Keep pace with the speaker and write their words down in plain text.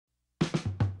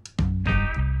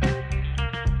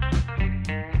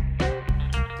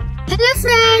Hello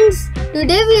friends,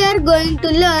 today we are going to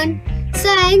learn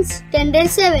Science Standard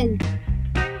 7th.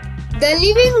 The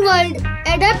Living World,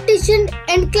 Adaptation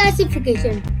and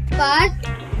Classification, Part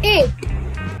 8.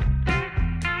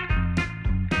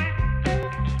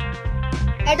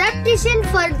 Adaptation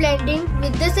for blending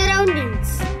with the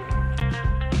surroundings.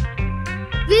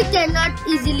 We cannot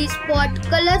easily spot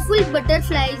colorful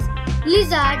butterflies,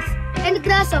 lizards and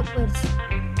grasshoppers.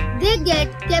 They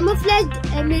get camouflaged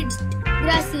amidst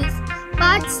grasses,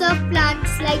 parts of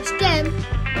plants like stem,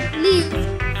 leaves,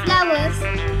 flowers,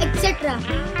 etc.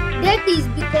 That is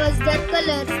because their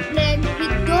colors blend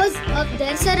with those of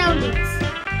their surroundings.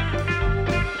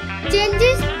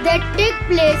 Changes that take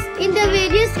place in the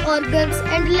various organs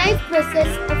and life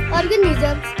process of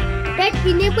organisms that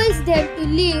enables them to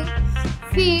live,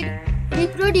 feed,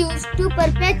 reproduce, to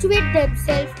perpetuate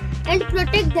themselves and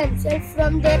protect themselves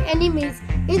from their enemies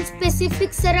in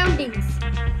specific surroundings,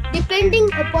 depending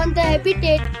upon the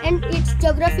habitat and its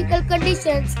geographical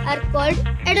conditions, are called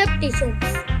adaptations.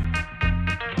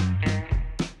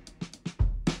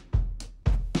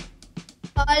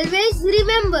 Always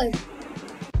remember,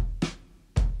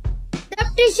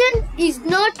 adaptation is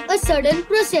not a sudden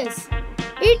process.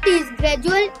 It is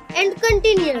gradual and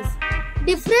continuous.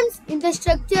 Difference in the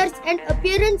structures and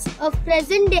appearance of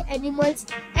present-day animals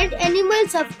and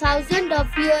animals of thousands of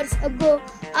years ago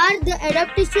are the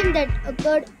adaptation that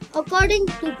occurred according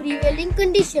to prevailing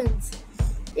conditions.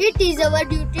 It is our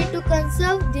duty to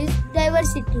conserve this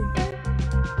diversity.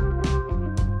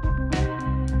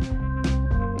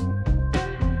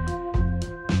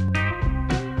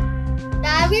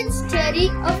 Darwin's theory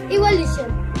of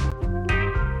evolution.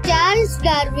 Charles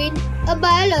Darwin, a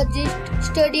biologist,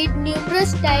 studied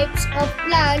numerous types of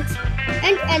plants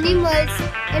and animals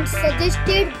and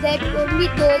suggested that only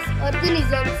those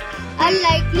organisms are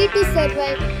likely to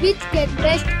survive which can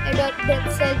best adapt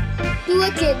themselves to a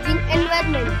changing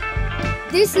environment.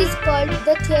 This is called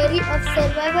the theory of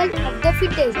survival of the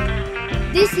fittest.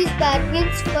 This is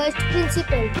Darwin's first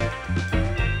principle.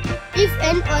 If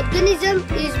an organism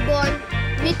is born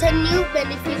with a new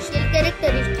beneficial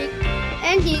characteristic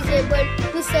and is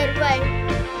able to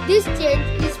survive, this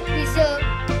change is preserved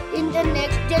in the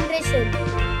next generation.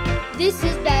 This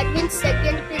is Darwin's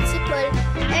second principle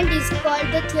and is called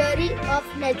the theory of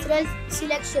natural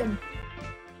selection.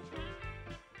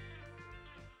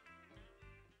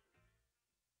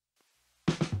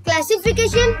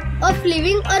 Classification of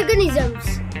living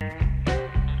organisms.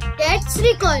 Let's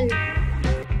recall.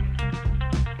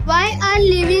 Why are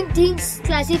living things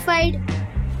classified?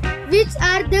 Which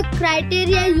are the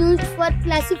criteria used for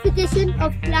classification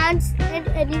of plants and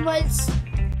animals?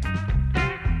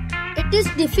 It is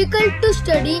difficult to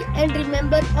study and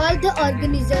remember all the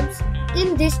organisms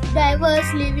in this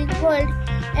diverse living world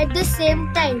at the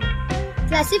same time.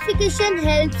 Classification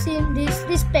helps in this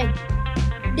respect.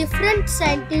 Different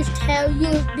scientists have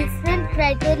used different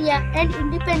criteria and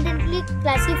independently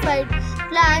classified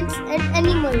plants and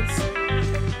animals.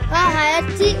 A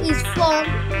hierarchy is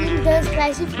formed in the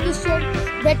classification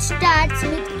that starts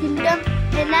with kingdom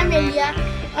Animalia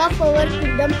of our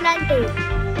kingdom Plantae.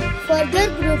 Further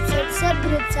groups and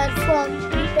subgroups are formed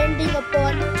depending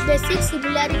upon basic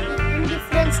similarity and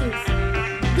differences.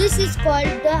 This is called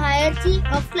the hierarchy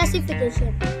of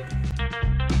classification.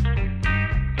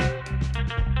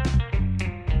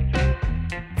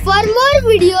 For more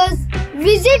videos,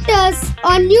 visit us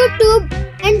on YouTube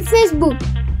and Facebook.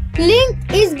 Link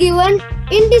is given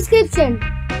in description.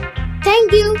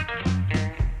 Thank you.